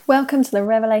Welcome to the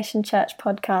Revelation Church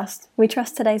podcast. We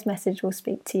trust today's message will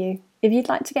speak to you. If you'd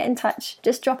like to get in touch,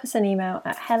 just drop us an email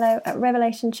at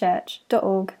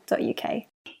hello@revelationchurch.org.uk.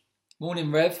 Morning,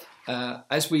 Rev.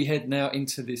 As we head now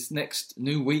into this next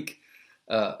new week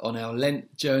on our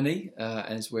Lent journey,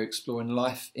 as we're exploring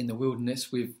life in the wilderness,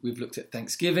 we've looked at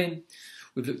Thanksgiving,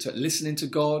 we've looked at listening to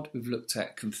God, we've looked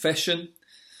at confession,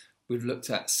 we've looked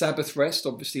at Sabbath rest.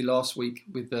 Obviously, last week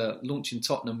with the launch in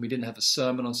Tottenham, we didn't have a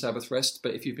sermon on Sabbath rest,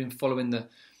 but if you've been following the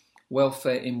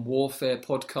Welfare in Warfare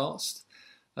podcast,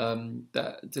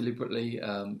 that deliberately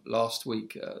last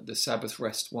week, the Sabbath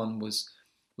rest one was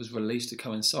released to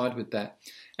coincide with that.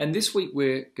 And this week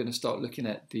we're going to start looking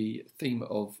at the theme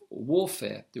of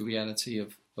warfare, the reality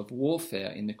of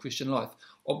warfare in the Christian life.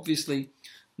 Obviously,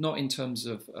 not in terms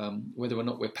of whether or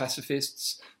not we're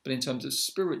pacifists, but in terms of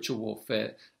spiritual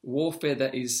warfare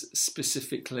that is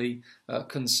specifically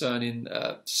concerning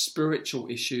spiritual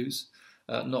issues,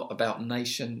 not about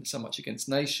nation so much against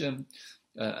nation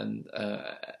and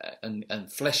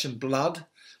flesh and blood.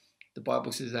 The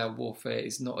Bible says our warfare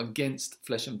is not against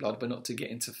flesh and blood, but not to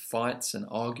get into fights and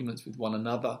arguments with one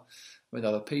another, with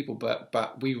other people,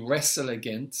 but we wrestle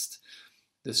against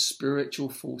the spiritual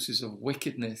forces of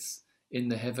wickedness in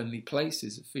the heavenly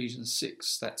places. Ephesians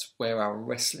 6, that's where our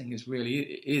wrestling is.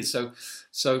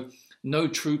 So no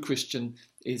true Christian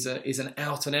is an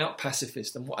out and out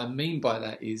pacifist. And what I mean by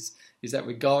that is that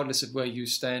regardless of where you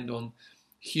stand on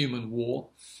human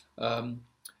war,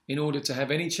 in order to have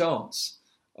any chance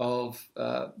of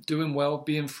doing well,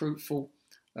 being fruitful,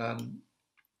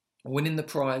 winning the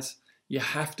prize, you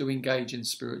have to engage in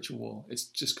spiritual war. It's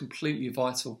just completely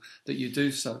vital that you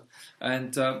do so.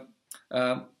 And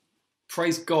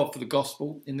praise God for the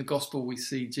gospel. In the gospel, we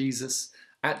see Jesus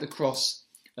at the cross,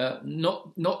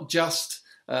 not just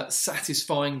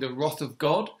satisfying the wrath of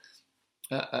God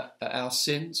at our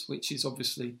sins, which is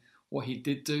obviously what he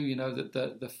did do. You know, that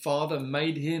the Father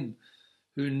made him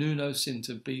who knew no sin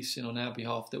to be sin on our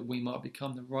behalf, that we might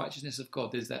become the righteousness of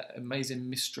God. There's that amazing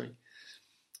mystery.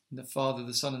 The Father,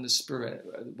 the Son, and the Spirit,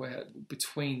 where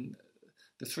between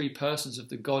the three persons of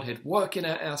the Godhead, working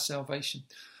out our salvation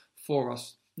for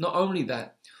us. Not only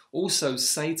that, also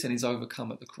Satan is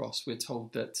overcome at the cross. We're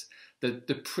told that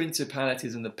the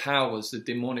principalities and the powers, the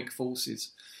demonic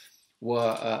forces,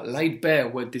 were laid bare,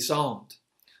 were disarmed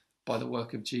by the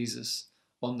work of Jesus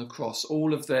on the cross.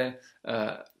 All of the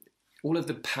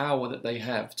power that they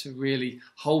have to really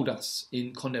hold us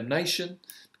in condemnation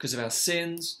because of our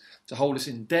sins, to hold us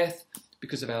in death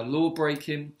because of our law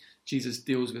breaking, Jesus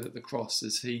deals with at the cross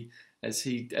as he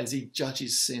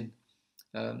judges sin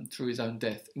through his own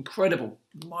death. Incredible,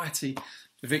 mighty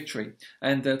victory.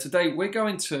 And today we're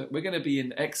going to be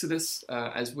in Exodus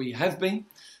as we have been,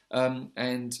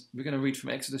 and we're going to read from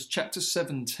Exodus chapter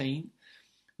 17,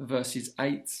 verses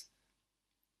 8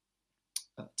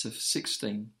 to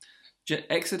 16.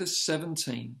 Exodus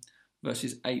 17,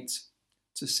 verses 8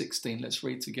 to 16. Let's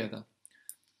read together.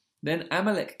 Then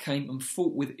Amalek came and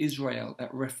fought with Israel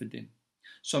at Rephidim.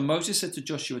 So Moses said to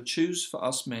Joshua, "Choose for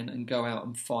us men and go out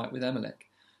and fight with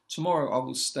Amalek. Tomorrow I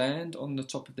will stand on the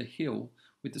top of the hill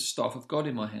with the staff of God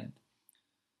in my hand."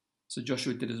 So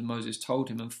Joshua did as Moses told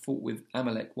him and fought with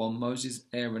Amalek, while Moses,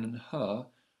 Aaron and Hur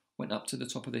went up to the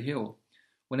top of the hill.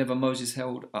 Whenever Moses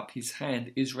held up his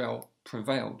hand, Israel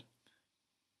prevailed.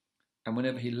 And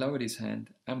whenever he lowered his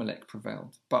hand, Amalek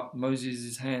prevailed. But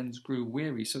Moses' hands grew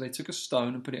weary, so they took a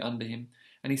stone and put it under him,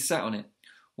 and he sat on it,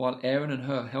 while Aaron and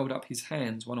Hur held up his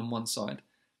hands, one on one side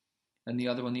and the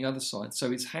other on the other side.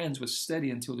 So his hands were steady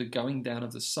until the going down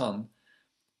of the sun,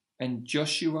 and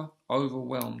Joshua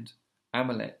overwhelmed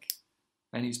Amalek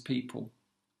and his people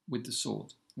with the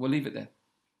sword. We'll leave it there.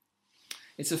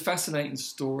 It's a fascinating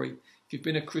story. If you've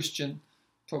been a Christian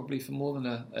probably for more than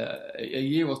a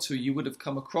year or two, you would have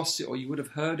come across it or you would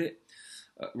have heard it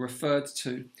referred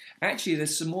to. Actually,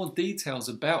 there's some more details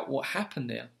about what happened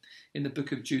there in the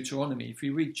book of Deuteronomy. If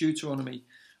you read Deuteronomy,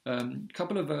 a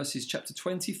couple of verses, chapter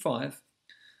 25,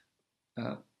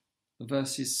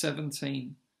 verses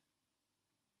 17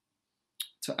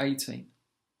 to 18,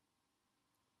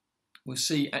 we'll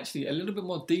see actually a little bit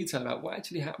more detail about what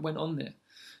actually went on there.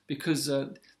 Because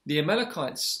the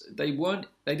Amalekites, they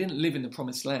didn't live in the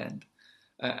promised land.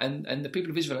 And the people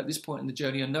of Israel at this point in the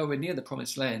journey are nowhere near the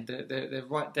promised land. They're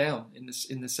right down in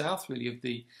the south, really, of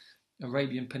the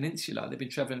Arabian Peninsula. They've been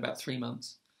travelling about 3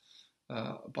 months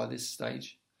by this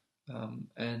stage,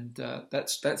 and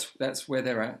that's where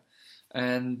they're at.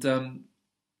 And a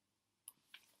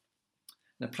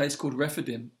place called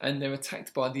Rephidim, and they're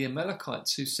attacked by the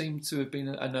Amalekites, who seem to have been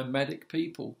a nomadic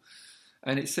people.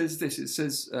 And it says this,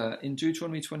 in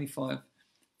Deuteronomy 25,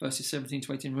 verses 17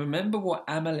 to 18. Remember what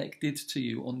Amalek did to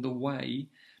you on the way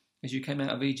as you came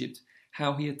out of Egypt,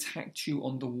 how he attacked you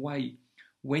on the way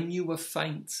when you were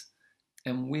faint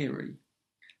and weary,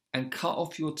 and cut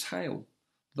off your tail,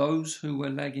 those who were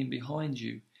lagging behind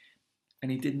you,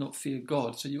 and he did not fear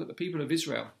God. So you've got the people of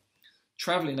Israel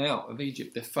travelling out of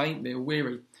Egypt. They're faint, they're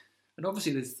weary. And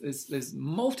obviously there's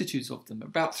multitudes of them,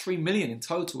 about 3 million in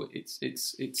total, it's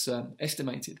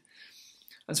estimated.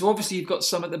 And so obviously you've got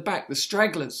some at the back, the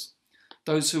stragglers,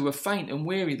 those who are faint and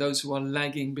weary, those who are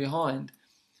lagging behind.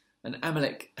 And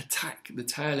Amalek attack the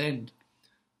tail end.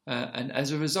 And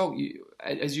as a result,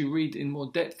 as you read in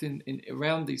more depth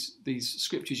around these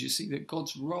scriptures, you see that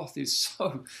God's wrath is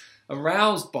so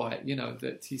aroused by it,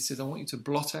 that he says, I want you to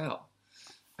blot out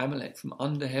Amalek from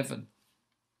under heaven.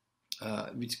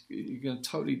 You're going to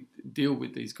totally deal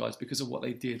with these guys because of what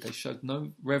they did. They showed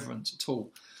no reverence at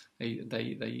all.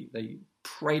 They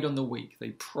preyed on the weak. They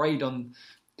preyed on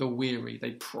the weary.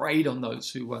 They preyed on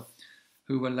those who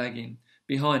were lagging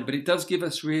behind. But it does give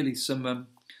us really some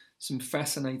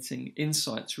fascinating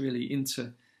insights really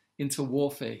into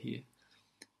warfare here.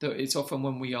 That it's often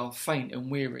when we are faint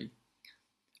and weary,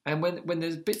 and when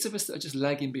there's bits of us that are just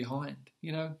lagging behind.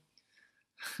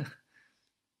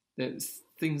 There's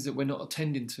things that we're not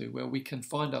attending to where we can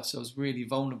find ourselves really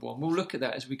vulnerable. And we'll look at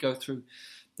that as we go through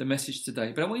the message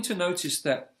today. But I want you to notice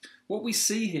that what we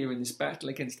see here in this battle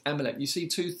against Amalek, you see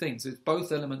two things. There's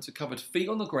both elements are covered: feet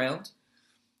on the ground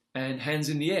and hands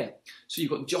in the air. So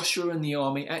you've got Joshua and the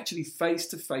army actually face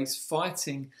to face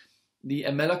fighting the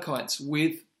Amalekites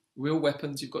with real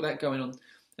weapons. You've got that going on.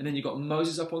 And then you've got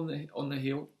Moses up on the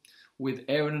hill with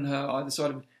Aaron and Hur either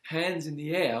side of him, hands in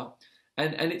the air.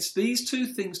 And it's these two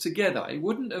things together. It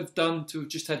wouldn't have done to have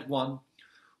just had one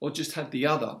or just had the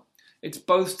other. It's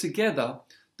both together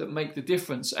that make the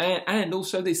difference. And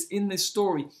also in this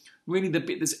story, really the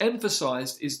bit that's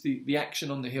emphasized is the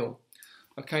action on the hill.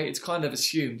 Okay, it's kind of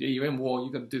assumed, you're in war,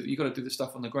 you've got to do the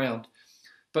stuff on the ground.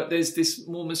 But there's this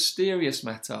more mysterious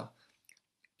matter.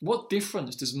 What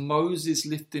difference does Moses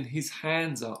lifting his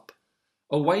hands up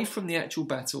away from the actual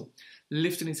battle,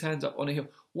 lifting his hands up on a hill,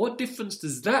 what difference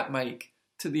does that make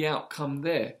to the outcome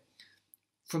there?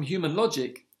 From human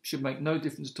logic, should make no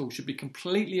difference at all, should be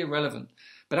completely irrelevant.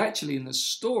 But actually in the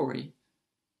story,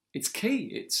 it's key.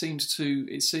 It seems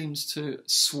to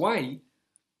sway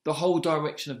the whole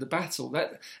direction of the battle.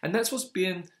 That's what's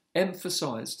being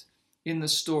emphasized in the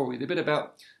story. The bit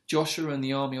about Joshua and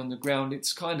the army on the ground,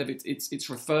 it's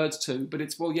referred to, but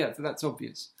that's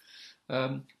obvious.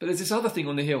 But there's this other thing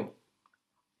on the hill.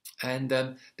 And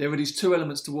there are these two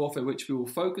elements to warfare which we will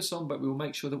focus on, but we will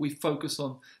make sure that we focus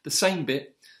on the same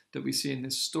bit that we see in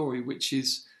this story, which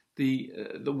is the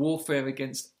warfare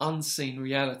against unseen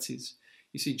realities.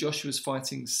 You see, Joshua's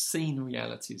fighting seen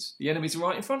realities. The enemy's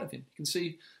right in front of him. You can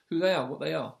see who they are, what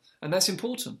they are. And that's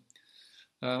important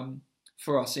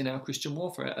for us in our Christian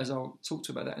warfare, as I'll talk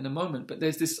to about that in a moment. But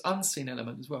there's this unseen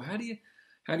element as well. How do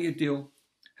you deal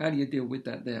with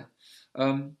that there?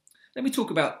 Let me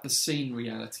talk about the seen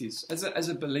realities. As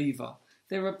a believer,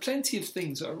 there are plenty of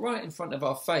things that are right in front of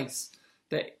our face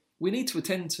that we need to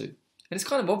attend to. And it's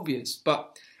kind of obvious,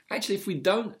 but actually if we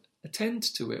don't attend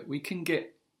to it, we can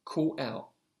get caught out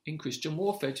in Christian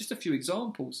warfare. Just a few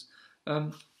examples.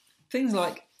 Things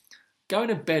like going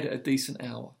to bed at a decent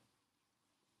hour.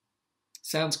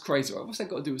 Sounds crazy, right? What's that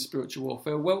got to do with spiritual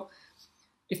warfare? Well,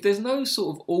 if there's no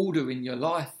sort of order in your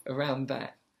life around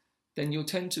that, then you'll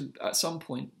tend to, at some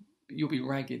point, you'll be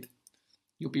ragged.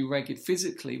 You'll be ragged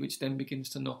physically, which then begins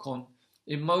to knock on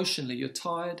emotionally. You're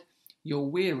tired, you're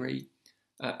weary,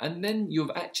 and then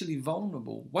you're actually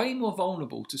vulnerable, way more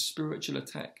vulnerable to spiritual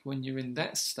attack when you're in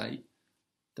that state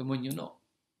than when you're not.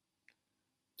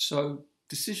 So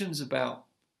decisions about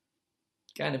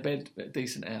going to bed at a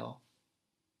decent hour,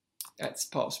 that's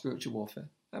part of spiritual warfare.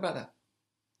 How about that?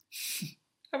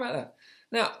 How about that?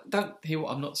 Now, don't hear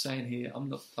what I'm not saying here. I'm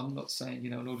not saying,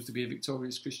 in order to be a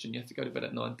victorious Christian, you have to go to bed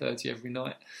at 9:30 every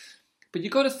night. But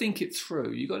you've got to think it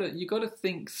through. You've got to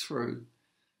think through.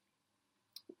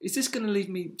 Is this going to leave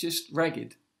me just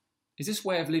ragged? Is this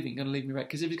way of living going to leave me ragged?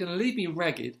 Because if it's going to leave me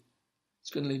ragged, it's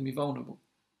going to leave me vulnerable.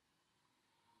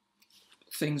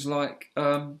 Things like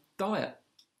diet.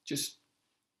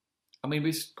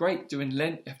 It's great doing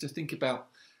Lent. You have to think about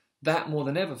that more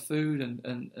than ever, food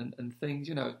and things,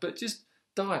 But just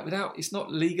diet it's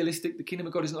not legalistic. The kingdom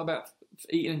of God is not about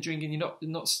eating and drinking. You're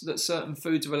not that certain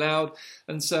foods are allowed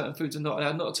and certain foods are not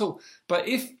allowed. Not at all. But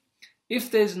if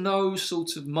there's no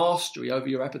sort of mastery over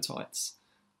your appetites,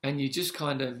 and you're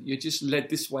just led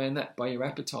this way and that by your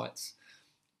appetites.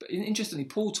 But interestingly,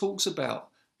 Paul talks about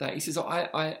that. He says,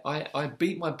 I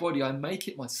beat my body, I make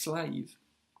it my slave.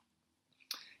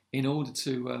 in order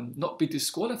to not be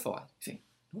disqualified. You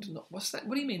think, what's that?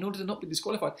 What do you mean, in order to not be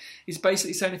disqualified? He's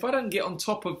basically saying, if I don't get on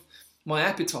top of my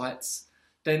appetites,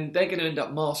 then they're going to end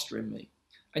up mastering me.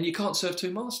 And you can't serve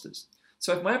two masters.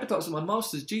 So if my appetites are my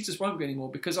masters, Jesus won't be anymore,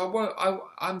 because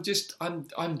I'm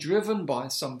driven by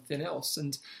something else.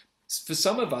 And for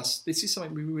some of us, this is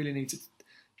something we really need to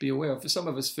be aware of. For some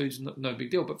of us, food's no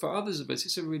big deal, but for others of us,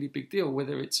 it's a really big deal.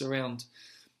 Whether it's around,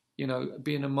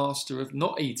 being a master of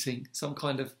not eating, some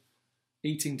kind of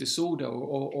eating disorder,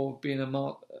 or being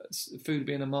food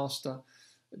being a master,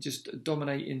 just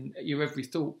dominating your every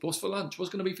thought. What's for lunch?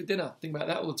 What's going to be for dinner? Think about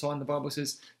that all the time. The Bible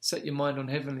says, set your mind on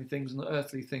heavenly things, not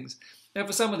earthly things. Now,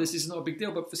 for some of this, it's not a big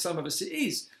deal, but for some of us, it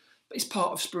is. But it's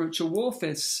part of spiritual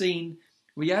warfare, seeing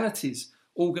realities,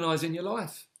 organising your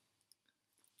life.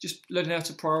 Just learning how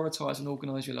to prioritise and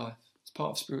organise your life. It's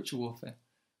part of spiritual warfare.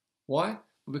 Why?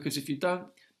 Well, because if you don't,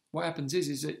 what happens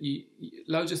is that you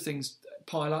loads of things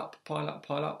pile up,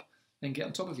 and get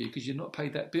on top of you, because you've not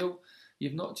paid that bill.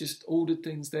 You've not just ordered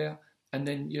things there, and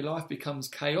then your life becomes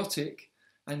chaotic,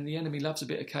 and the enemy loves a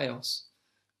bit of chaos.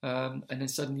 And then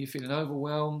suddenly you're feeling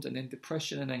overwhelmed, and then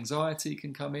depression and anxiety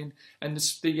can come in, and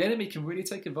the enemy can really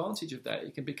take advantage of that.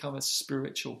 It can become a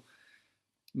spiritual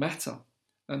matter.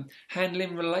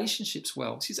 Handling relationships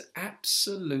well. This is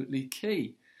absolutely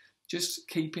key. Just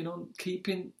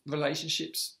keeping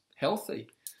relationships healthy,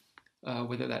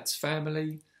 whether that's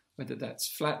family, whether that's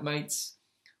flatmates,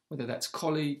 whether that's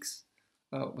colleagues,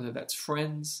 whether that's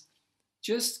friends.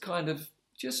 Just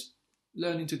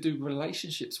learning to do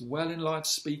relationships well in life,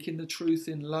 speaking the truth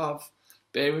in love,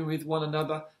 bearing with one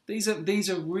another. These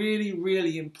are really,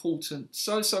 really important,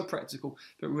 so practical,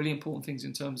 but really important things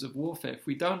in terms of warfare. If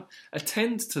we don't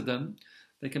attend to them,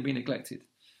 they can be neglected.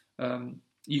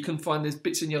 You can find there's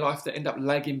bits in your life that end up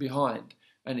lagging behind,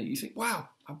 and you think, wow,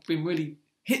 I've been really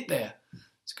hit there.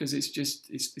 It's because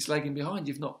it's lagging behind.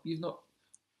 You've not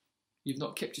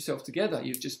kept yourself together.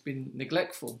 You've just been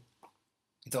neglectful.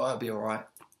 You thought, I'll be all right.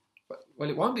 Well,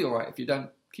 it won't be all right if you don't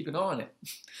keep an eye on it.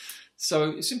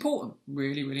 So it's important,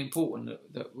 really, really important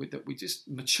that we just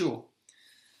mature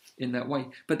in that way.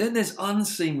 But then there's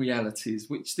unseen realities,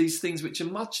 these things which are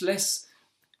much less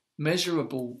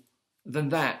measurable than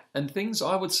that, and things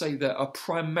I would say that are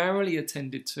primarily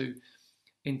attended to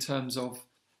in terms of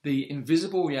the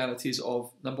invisible realities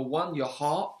of, number one, your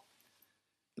heart.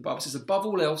 The Bible says, above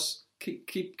all else,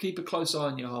 keep a close eye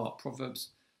on your heart. Proverbs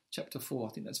chapter 4,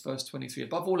 I think that's verse 23.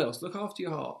 Above all else, look after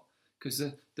your heart, because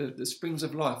the springs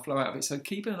of life flow out of it. So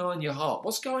keep an eye on your heart.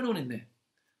 What's going on in there?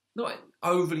 Not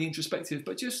overly introspective,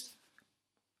 but just,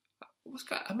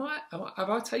 have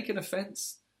I taken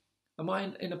offence? Am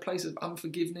I in a place of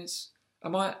unforgiveness?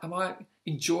 Am I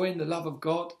enjoying the love of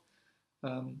God?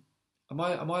 Am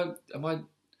I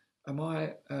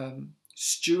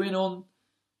stewing on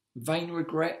vain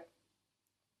regret?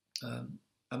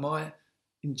 Am I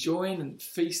enjoying and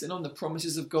feasting on the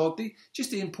promises of God? Just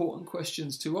the important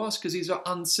questions to ask, because these are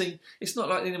unseen. It's not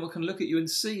like anyone can look at you and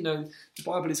see. The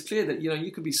Bible is clear that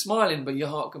you can be smiling, but your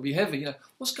heart can be heavy.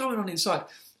 What's going on inside?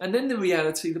 And then the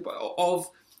reality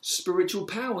of spiritual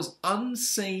powers,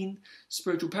 unseen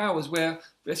spiritual powers, where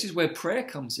this is where prayer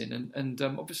comes in, and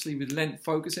obviously with Lent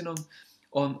focusing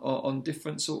on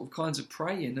different sort of kinds of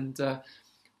praying, and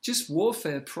just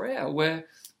warfare prayer, where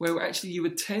actually you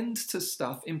attend to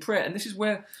stuff in prayer. And this is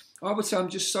where I would say I'm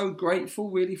just so grateful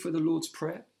really for the Lord's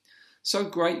Prayer. So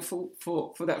grateful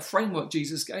for that framework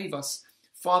Jesus gave us.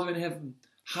 Father in heaven,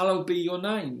 hallowed be your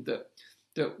name,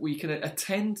 that we can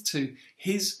attend to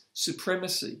his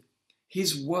supremacy,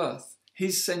 his worth,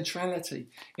 his centrality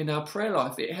in our prayer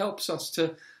life. It helps us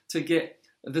to get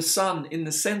the sun in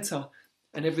the centre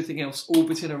and everything else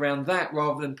orbiting around that,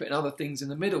 rather than putting other things in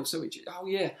the middle. So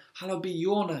hallowed be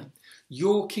your name.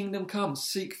 Your kingdom come.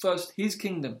 Seek first his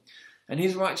kingdom and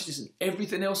his righteousness, and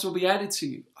everything else will be added to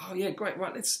you. Oh yeah, great.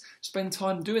 Right, let's spend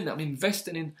time doing that. I'm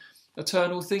investing in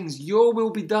eternal things. Your will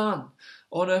be done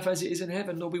on earth as it is in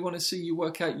heaven. Lord, we want to see you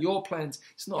work out your plans.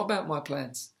 It's not about my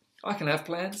plans. I can have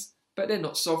plans, but they're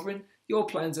not sovereign. Your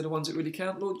plans are the ones that really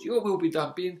count. Lord, your will be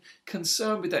done. Being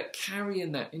concerned with that,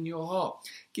 carrying that in your heart.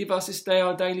 Give us this day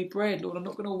our daily bread. Lord, I'm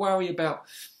not going to worry about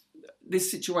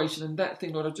this situation and that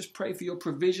thing. Lord, I just pray for your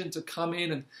provision to come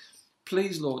in, and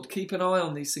please, Lord, keep an eye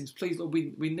on these things. Please, Lord,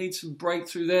 we need some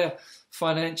breakthrough there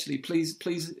financially. Please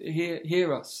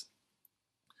hear us.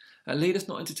 Lead us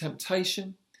not into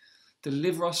temptation.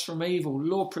 Deliver us from evil.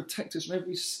 Lord, protect us from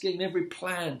every scheme, every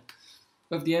plan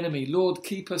of the enemy. Lord,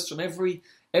 keep us from every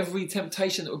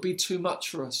temptation that would be too much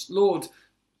for us. Lord,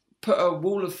 put a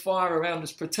wall of fire around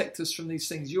us. Protect us from these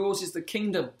things. Yours is the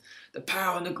kingdom, the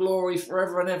power and the glory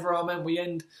forever and ever. Amen. We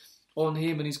end on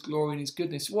him and his glory and his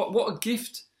goodness. What a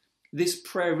gift this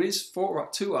prayer is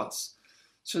to us,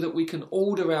 so that we can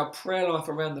order our prayer life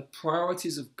around the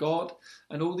priorities of God,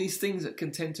 and all these things that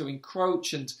can tend to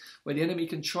encroach and where the enemy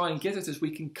can try and get at us,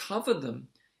 we can cover them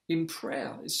in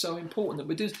prayer. It's so important that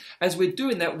we're doing. As we're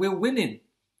doing that, we're winning.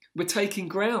 We're taking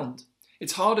ground.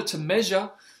 It's harder to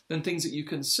measure than things that you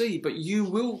can see, but you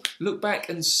will look back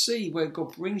and see where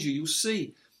God brings you. You'll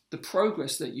see the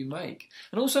progress that you make.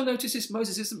 And also notice this,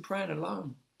 Moses isn't praying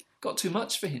alone. Got too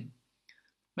much for him.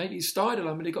 Maybe he started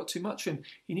alone, but it got too much for him.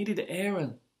 He needed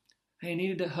Aaron. And he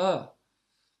needed her.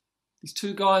 These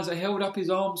two guys, they held up his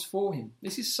arms for him.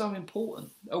 This is so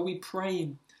important. Are we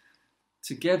praying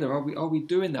together? Are we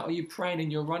doing that? Are you praying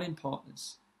in your running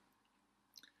partners?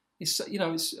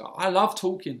 I love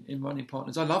talking in running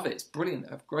partners. I love it. It's brilliant.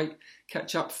 I have great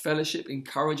catch up, fellowship,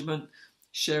 encouragement,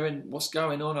 sharing what's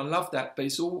going on. I love that. But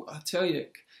it's all, I tell you,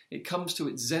 it comes to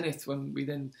its zenith when we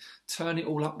then turn it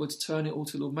all upwards, turn it all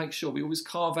to the Lord. Make sure we always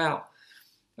carve out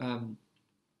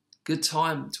good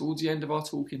time towards the end of our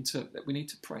talking that we need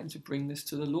to pray and to bring this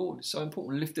to the Lord. It's so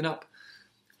important, lifting up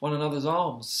one another's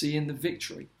arms, seeing the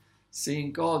victory,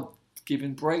 seeing God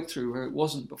giving breakthrough where it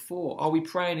wasn't before. Are we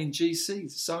praying in GCs?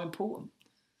 It's so important.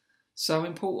 So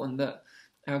important that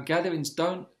our gatherings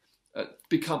don't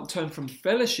turn from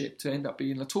fellowship to end up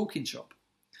being a talking shop.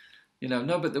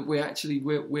 But that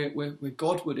we're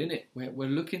Godward in it. We're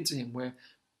looking to him.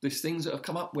 There's things that have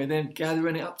come up, we're then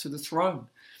gathering it up to the throne.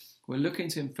 We're looking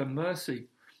to him for mercy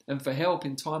and for help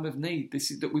in time of need. This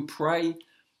is that we pray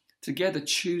together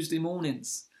Tuesday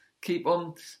mornings. Keep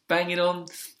on banging on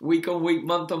week,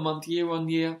 month on month, year on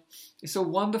year. It's a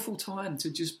wonderful time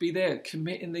to just be there,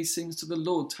 committing these things to the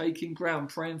Lord, taking ground,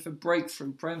 praying for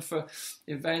breakthrough, praying for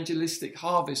evangelistic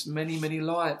harvest, many, many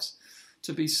lives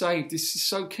to be saved. This is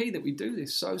so key that we do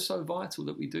this, so vital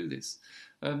that we do this.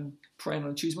 Praying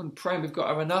on Tuesday morning, praying we've got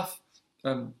our enough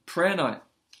prayer night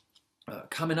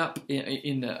coming up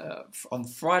on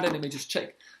Friday. Let me just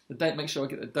check the date, make sure I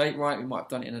get the date right. We might have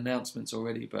done it in announcements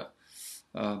already, but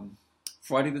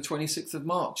Friday the 26th of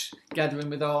March, gathering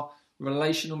with our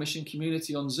relational mission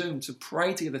community on Zoom to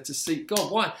pray together, to seek God.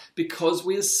 Why? Because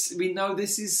we know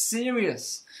this is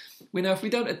serious. We know if we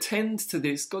don't attend to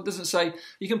this, God doesn't say,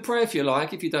 you can pray if you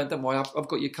like. If you don't worry, I've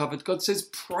got you covered. God says,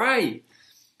 pray.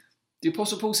 The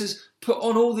Apostle Paul says, put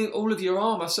on all of your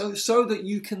armour so that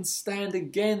you can stand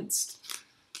against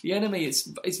the enemy.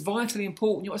 It's vitally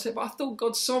important. You might say, but I thought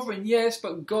God's sovereign. Yes,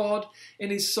 but God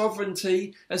in his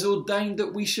sovereignty has ordained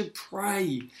that we should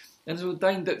pray, and has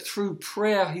ordained that through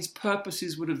prayer his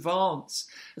purposes would advance,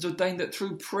 has ordained that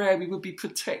through prayer we would be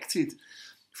protected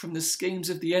from the schemes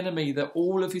of the enemy, that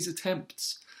all of his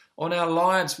attempts on our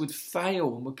lives would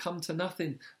fail and would come to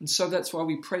nothing. And so that's why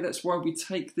we pray. That's why we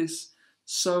take this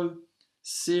so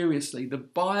seriously. The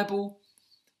Bible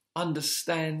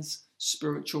understands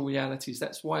spiritual realities.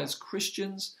 That's why as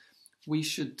Christians we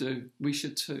should too.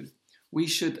 We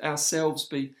should ourselves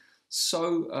be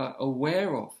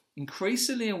so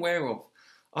increasingly aware of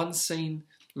unseen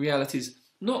realities.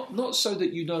 Not so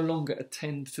that you no longer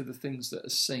attend to the things that are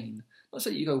seen. Not so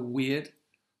that you go weird.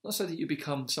 Not so that you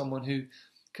become someone who,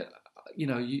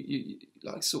 you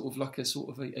like sort of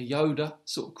a Yoda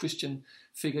sort of Christian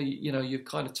figure. You're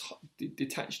kind of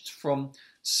detached from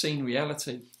seen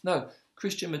reality. No,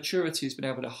 Christian maturity has been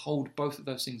able to hold both of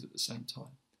those things at the same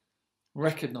time.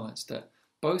 Recognise that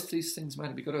both these things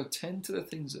matter. We've got to attend to the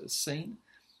things that are seen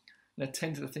and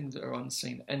attend to the things that are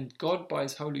unseen. And God, by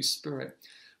his Holy Spirit,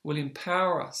 will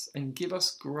empower us and give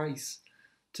us grace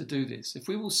to do this. If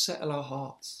we will settle our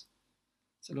hearts,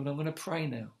 say, Lord, I'm going to pray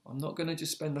now. I'm not going to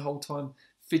just spend the whole time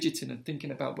fidgeting and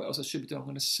thinking about what else I should be doing. I'm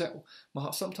going to settle my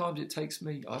heart. Sometimes it takes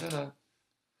me,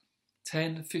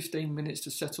 10, 15 minutes to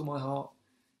settle my heart.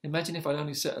 Imagine if I'd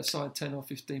only set aside 10 or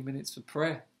 15 minutes for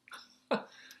prayer. I'd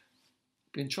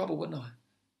be in trouble, wouldn't I?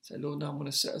 Say, Lord, no, I'm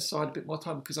going to set aside a bit more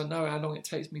time because I know how long it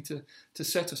takes me to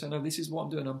settle. So I know this is what I'm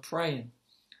doing. I'm praying.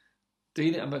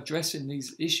 I'm addressing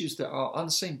these issues that are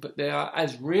unseen, but they are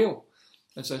as real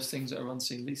as those things that are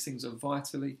unseen. These things are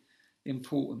vitally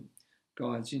important,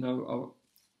 guys.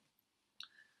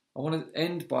 I want to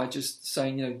end by just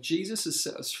saying, Jesus has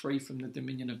set us free from the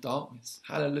dominion of darkness.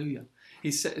 Hallelujah.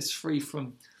 He set us free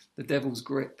from the devil's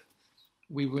grip.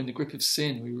 We were in the grip of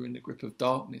sin. We were in the grip of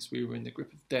darkness. We were in the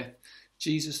grip of death.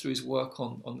 Jesus, through his work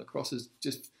on the cross, has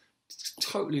just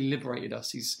totally liberated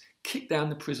us. He's kicked down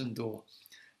the prison door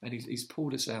and he's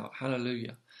pulled us out.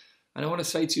 Hallelujah. And I want to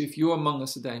say to you, if you're among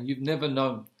us today and you've never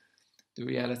known the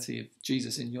reality of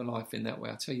Jesus in your life in that way,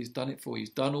 I tell you, he's done it for you. He's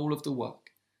done all of the work.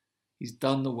 He's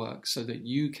done the work so that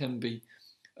you can be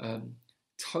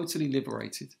totally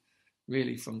liberated,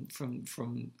 really from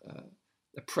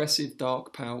oppressive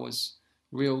dark powers,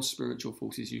 real spiritual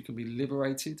forces. You can be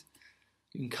liberated.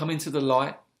 You can come into the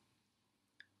light.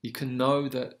 You can know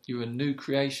that you're a new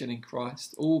creation in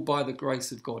Christ, all by the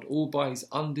grace of God, all by his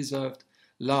undeserved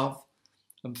love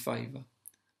and favour.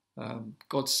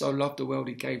 God so loved the world,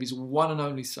 he gave his one and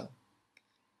only Son,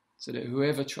 so that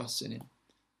whoever trusts in him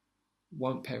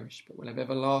won't perish, but will have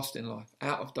everlasting life,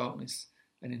 out of darkness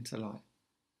and into light.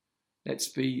 Let's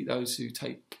be those who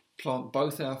plant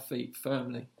both our feet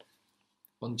firmly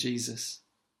on Jesus,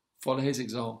 follow his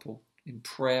example in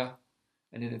prayer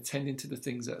and in attending to the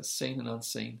things that are seen and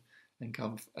unseen, and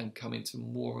come into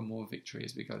more and more victory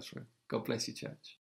as we go through. God bless you, church.